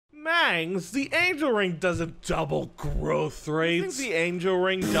Mangs, the angel ring doesn't double growth rates. The angel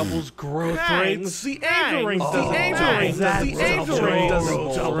ring doubles growth rates. The angel ring doesn't double rates. The angel ring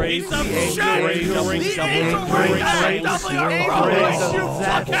doesn't double rates. The angel ring doubles growth rates. The angel ring doesn't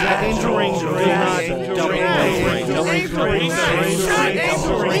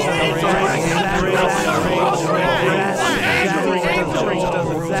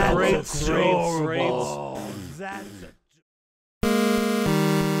double rates. The angel ring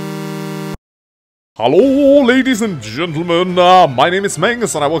Hello, ladies and gentlemen, my name is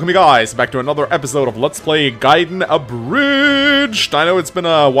Mangs, and I welcome you guys back to another episode of Let's Play Gaiden Abridged. I know it's been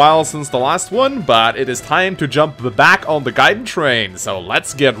a while since the last one, but it is time to jump back on the Gaiden train, so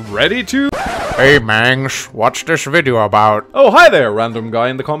let's get ready to... Hey Mangs, what's this video about? Oh, hi there, random guy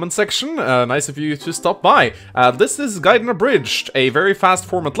in the comment section. Nice of you to stop by. This is Gaiden Abridged, a very fast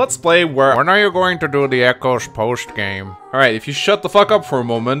format Let's Play where... When are you going to do the Echoes post-game? Alright, if you shut the fuck up for a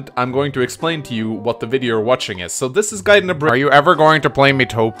moment, I'm going to explain to you what the video you're watching is. So this is Gaiden Abridged. Are you ever going to play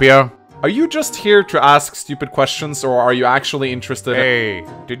Metopia? Are you just here to ask stupid questions, or are you actually interested in... Hey,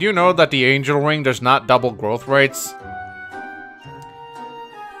 did you know that the angel ring does not double growth rates?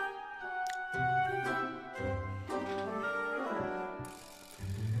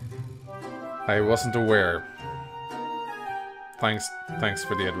 I wasn't aware. Thanks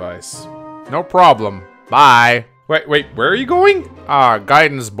for the advice. No problem. Bye. Wait, where are you going?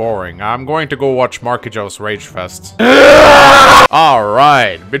 Gaiden's boring. I'm going to go watch Markijo's Rage Fest.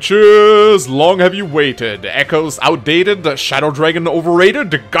 Alright, bitches, long have you waited. Echoes outdated, Shadow Dragon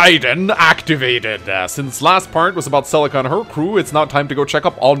overrated, Gaiden activated. Since last part was about Celica and her crew, it's now time to go check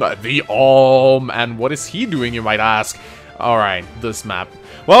up on the Alm. And what is he doing, you might ask? Alright, this map.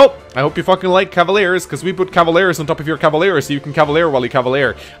 Well, I hope you fucking like Cavaliers, because we put Cavaliers on top of your Cavalier so you can Cavalier while you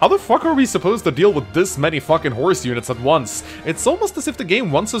Cavalier. How the fuck are we supposed to deal with this many fucking horse units at once? It's almost as if the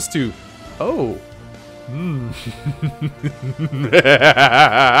game wants us to... Oh.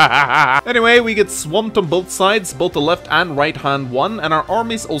 Anyway, we get swamped on both sides, both the left and right hand one, and our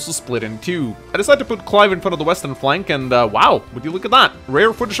armies also split in two. I decided to put Clive in front of the western flank, and wow, would you look at that?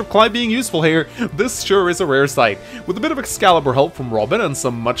 Rare footage of Clive being useful here. This sure is a rare sight. With a bit of Excalibur help from Robin and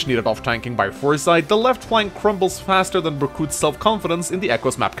some much needed off-tanking by Foresight, the left flank crumbles faster than Berkut's self-confidence in the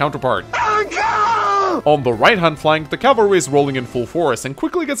Echo's map counterpart. On the right-hand flank, the cavalry is rolling in full force and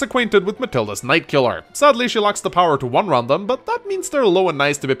quickly gets acquainted with Matilda's Night Killer. Sadly, she lacks the power to one-round them, but that means they're low and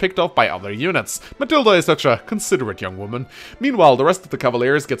nice to be picked off by other units. Matilda is such a considerate young woman. Meanwhile, the rest of the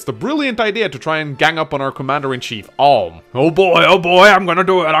Cavaliers gets the brilliant idea to try and gang up on our Commander-in-Chief, Alm. Oh boy, I'm gonna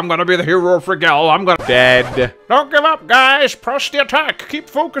do it. I'm gonna be the hero of Frigel. I'm gonna... Dead. Don't give up, guys. Press the attack. Keep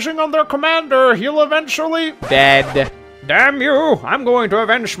focusing on their commander. He'll eventually... Dead. Damn you! I'm going to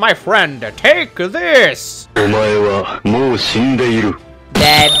avenge my friend. Take this! Dead.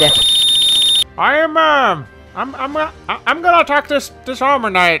 I'm gonna attack this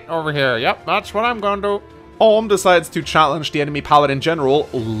armor knight over here. Yep, that's what I'm gonna do. Alm decides to challenge the enemy paladin general,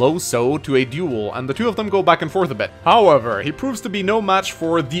 Loso, to a duel, and the two of them go back and forth a bit. However, he proves to be no match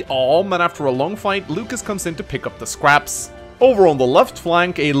for the Alm, and after a long fight, Lucas comes in to pick up the scraps. Over on the left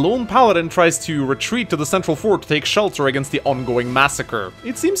flank, a lone paladin tries to retreat to the central fort to take shelter against the ongoing massacre.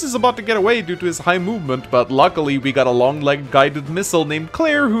 It seems he's about to get away due to his high movement, but luckily we got a long-legged guided missile named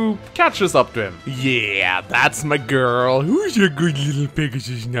Claire who catches up to him. Yeah, that's my girl. Who's your good little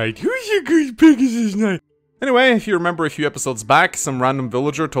Pegasus Knight? Who's your good Pegasus Knight? Anyway, if you remember a few episodes back, some random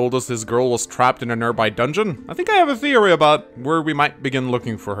villager told us his girl was trapped in a nearby dungeon. I think I have a theory about where we might begin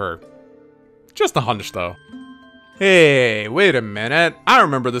looking for her. Just a hunch though. Hey, wait a minute. I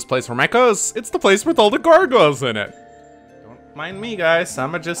remember this place from Echoes. It's the place with all the gargoyles in it. Don't mind me, guys.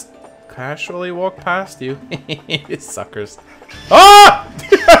 I'ma just casually walk past you. Suckers. Ah!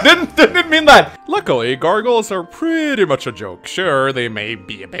 didn't mean that. Luckily, gargoyles are pretty much a joke. Sure, they may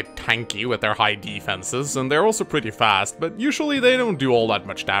be a bit tanky with their high defenses, and they're also pretty fast, but usually they don't do all that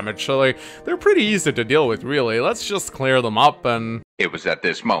much damage, so they're pretty easy to deal with, really. Let's just clear them up and... It was at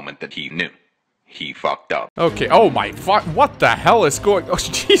this moment that he knew. He fucked up. Okay, oh my fuck, what the hell is going... Oh,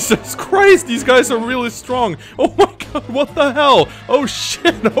 Jesus Christ, these guys are really strong. Oh my god, what the hell? Oh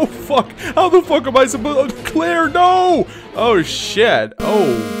shit, oh fuck. How the fuck am I supposed... Oh, Claire, no! Oh shit,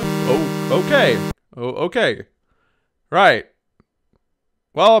 okay. Oh, okay. Right.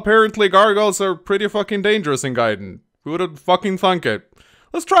 Well, apparently gargoyles are pretty fucking dangerous in Gaiden. Who would have fucking thunk it?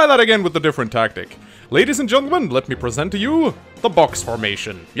 Let's try that again with a different tactic. Ladies and gentlemen, let me present to you the box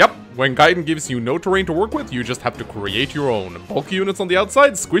formation. Yep, when Gaiden gives you no terrain to work with, you just have to create your own. Bulky units on the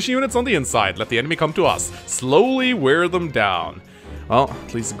outside, squishy units on the inside. Let the enemy come to us. Slowly wear them down. Well,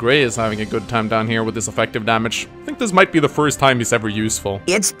 at least Gray is having a good time down here with this effective damage. I think this might be the first time he's ever useful.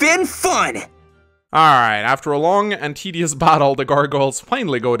 It's been fun! Alright, after a long and tedious battle, the gargoyles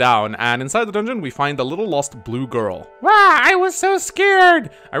finally go down, and inside the dungeon we find the little lost blue girl. Wow, I was so scared!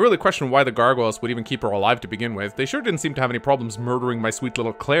 I really question why the gargoyles would even keep her alive to begin with. They sure didn't seem to have any problems murdering my sweet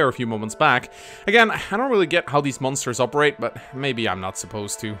little Claire a few moments back. Again, I don't really get how these monsters operate, but maybe I'm not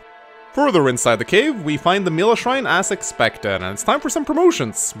supposed to. Further inside the cave, we find the Mila Shrine as expected, and it's time for some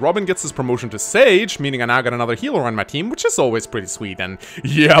promotions. Robin gets his promotion to Sage, meaning I now got another healer on my team, which is always pretty sweet, and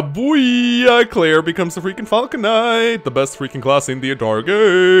yeah boy, Claire becomes a freaking Falcon Knight, the best freaking class in the entire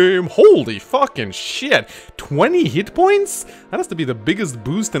game. Holy fucking shit, 20 hit points? That has to be the biggest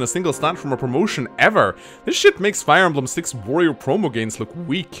boost in a single stat from a promotion ever. This shit makes Fire Emblem 6 Warrior promo gains look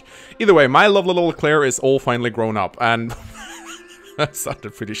weak. Either way, my lovely little Claire is all finally grown up, and... That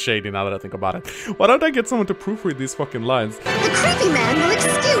sounded pretty shady now that I think about it. Why don't I get someone to proofread these fucking lines? The creepy man will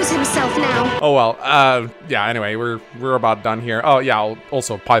excuse himself now. Oh well, yeah, anyway, we're about done here. Oh yeah,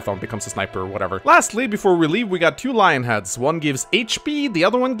 also Python becomes a sniper or whatever. Lastly, before we leave, we got two lion heads. One gives HP, the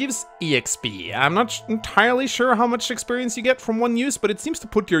other one gives EXP. I'm not entirely sure how much experience you get from one use, but it seems to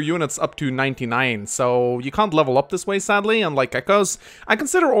put your units up to 99, so you can't level up this way, sadly, unlike Echoes. I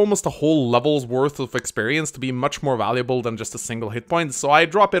consider almost a whole level's worth of experience to be much more valuable than just a single hit points, so I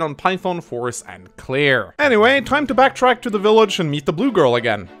drop it on Python, Force, and Claire. Anyway, time to backtrack to the village and meet the blue girl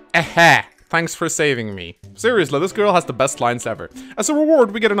again. Aha! Thanks for saving me. Seriously, this girl has the best lines ever. As a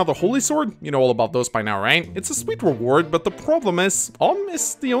reward, we get another holy sword. You know all about those by now, right? It's a sweet reward, but the problem is,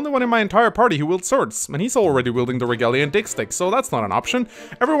 is the only one in my entire party who wields swords, and he's already wielding the Regalian Dick Stick, so that's not an option.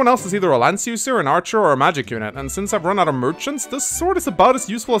 Everyone else is either a lance user, an archer, or a magic unit, and since I've run out of merchants, this sword is about as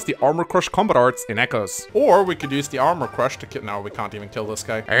useful as the Armor Crush combat arts in Echoes. Or we could use the Armor Crush to kill— no, we can't even kill this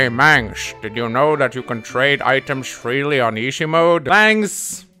guy. Hey Mangs, did you know that you can trade items freely on easy mode?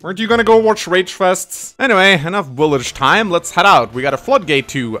 Mangs! Weren't you gonna go watch Rage Fests? Anyway, enough village time, let's head out. We got a floodgate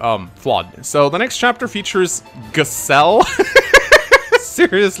to, flood. So the next chapter features Gazelle.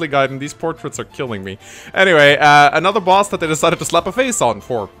 Seriously, Gaiden, these portraits are killing me. Anyway, another boss that they decided to slap a face on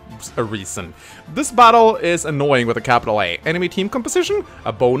for a reason. This battle is annoying with a capital A. Enemy team composition,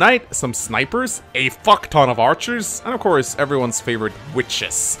 a bow knight, some snipers, a fuck ton of archers, and of course, everyone's favorite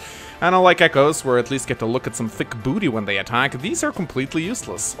witches. And unlike Echoes, where at least get to look at some thick booty when they attack, these are completely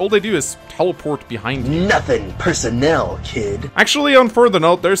useless. All they do is teleport behind you. Nothing personnel, kid. Actually, on further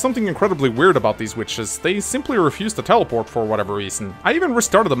note, there's something incredibly weird about these witches. They simply refuse to teleport for whatever reason. I even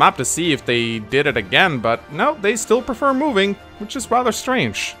restarted the map to see if they did it again, but no, they still prefer moving, which is rather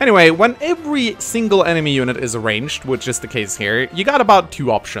strange. Anyway, when every single enemy unit is arranged, which is the case here, you got about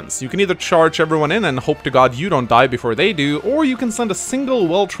two options. You can either charge everyone in and hope to God you don't die before they do, or you can send a single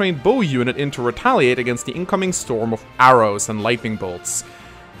well-trained bow unit in to retaliate against the incoming storm of arrows and lightning bolts.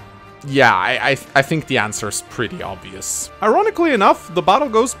 Yeah, I think the answer is pretty obvious. Ironically enough, the battle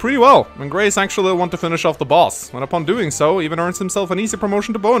goes pretty well, and Gray's actually the one to finish off the boss, and upon doing so, even earns himself an easy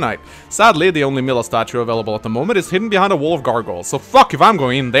promotion to Bow Knight. Sadly, the only Mila statue available at the moment is hidden behind a wall of gargoyles, so fuck if I'm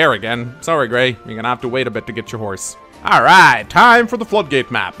going in there again. Sorry, Gray, you're gonna have to wait a bit to get your horse. Alright, time for the Floodgate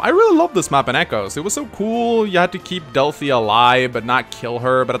map. I really love this map in Echoes. It was so cool. You had to keep Delphi alive, but not kill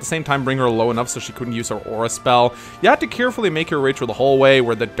her, but at the same time bring her low enough so she couldn't use her aura spell. You had to carefully make your way through the hallway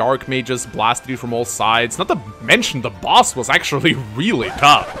where the dark mages blasted you from all sides. Not to mention the boss was actually really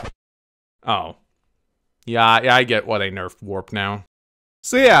tough. Oh. Yeah, I get why they nerfed Warp now.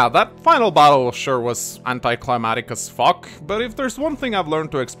 So yeah, that final battle sure was anticlimactic as fuck, but if there's one thing I've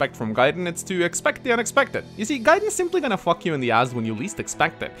learned to expect from Gaiden, it's to expect the unexpected. You see, Gaiden's simply gonna fuck you in the ass when you least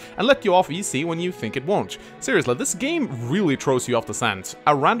expect it, and let you off easy when you think it won't. Seriously, this game really throws you off the scent.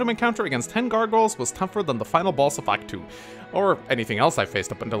 A random encounter against 10 gargoyles was tougher than the final boss of Act 2. Or anything else I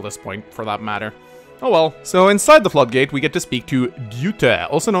faced up until this point, for that matter. Oh well. So inside the Floodgate, we get to speak to Dute,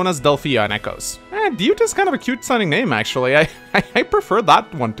 also known as Delphia in Echoes. Dute is kind of a cute sounding name, actually. I prefer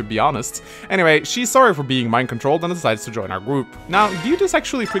that one, to be honest. Anyway, she's sorry for being mind-controlled and decides to join our group. Now, Dute is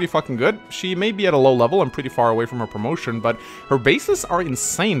actually pretty fucking good. She may be at a low level and pretty far away from her promotion, but her bases are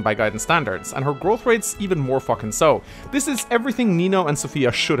insane by Gaiden standards, and her growth rate's even more fucking so. This is everything Nino and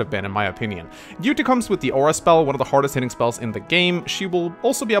Sophia should have been, in my opinion. Dute comes with the Aura spell, one of the hardest hitting spells in the game. She will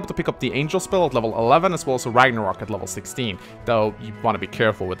also be able to pick up the Angel spell at level 11, as well as a Ragnarok at level 16, though you want to be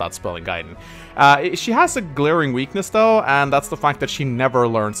careful with that spell in Gaiden. She has a glaring weakness though, and that's the fact that she never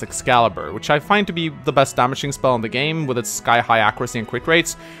learns Excalibur, which I find to be the best damaging spell in the game with its sky-high accuracy and crit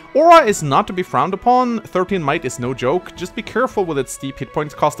rates. Aura is not to be frowned upon, 13 might is no joke, just be careful with its steep hit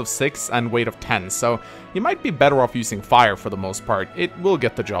points cost of 6 and weight of 10, so you might be better off using fire for the most part. It will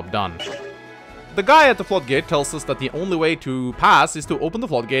get the job done. The guy at the floodgate tells us that the only way to pass is to open the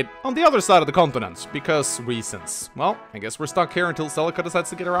floodgate on the other side of the continent, because reasons. Well, I guess we're stuck here until Celica decides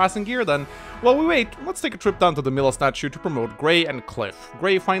to get her ass in gear then. While we wait, let's take a trip down to the Mila statue to promote Gray and Cliff.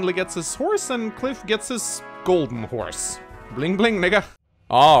 Gray finally gets his horse and Cliff gets his golden horse. Bling bling, nigga.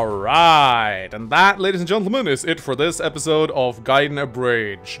 Alright, and that, ladies and gentlemen, is it for this episode of Gaiden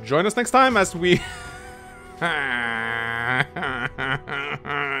Abridged. Join us next time as we...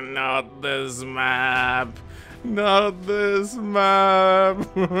 Not this map. Not this map.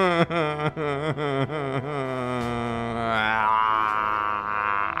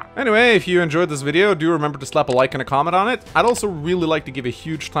 Anyway, if you enjoyed this video, do remember to slap a like and a comment on it. I'd also really like to give a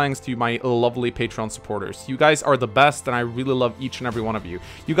huge thanks to my lovely Patreon supporters. You guys are the best, and I really love each and every one of you.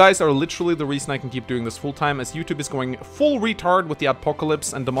 You guys are literally the reason I can keep doing this full time, as YouTube is going full retard with the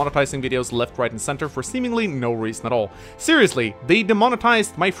apocalypse and demonetizing videos left, right, and center for seemingly no reason at all. Seriously, they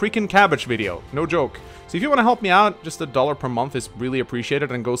demonetized my freaking cabbage video. No joke. So if you want to help me out, just $1 per month is really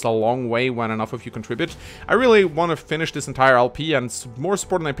appreciated and goes a long way when enough of you contribute. I really want to finish this entire LP, and more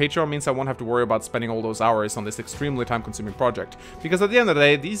support on my Patreon means I won't have to worry about spending all those hours on this extremely time-consuming project. Because at the end of the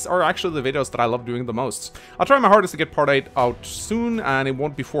day, these are actually the videos that I love doing the most. I'll try my hardest to get part 8 out soon, and it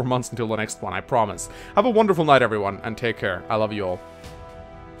won't be 4 months until the next one, I promise. Have a wonderful night, everyone, and take care. I love you all.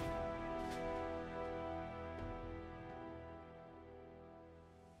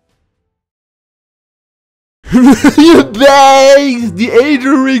 Bangs! The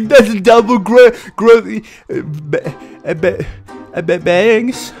angel ring doesn't double growth.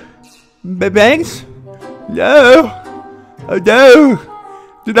 Bangs? Bangs? No! Oh no!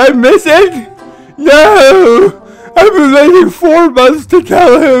 Did I miss it? No! I've been waiting 4 months to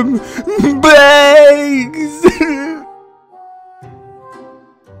tell him! Bangs!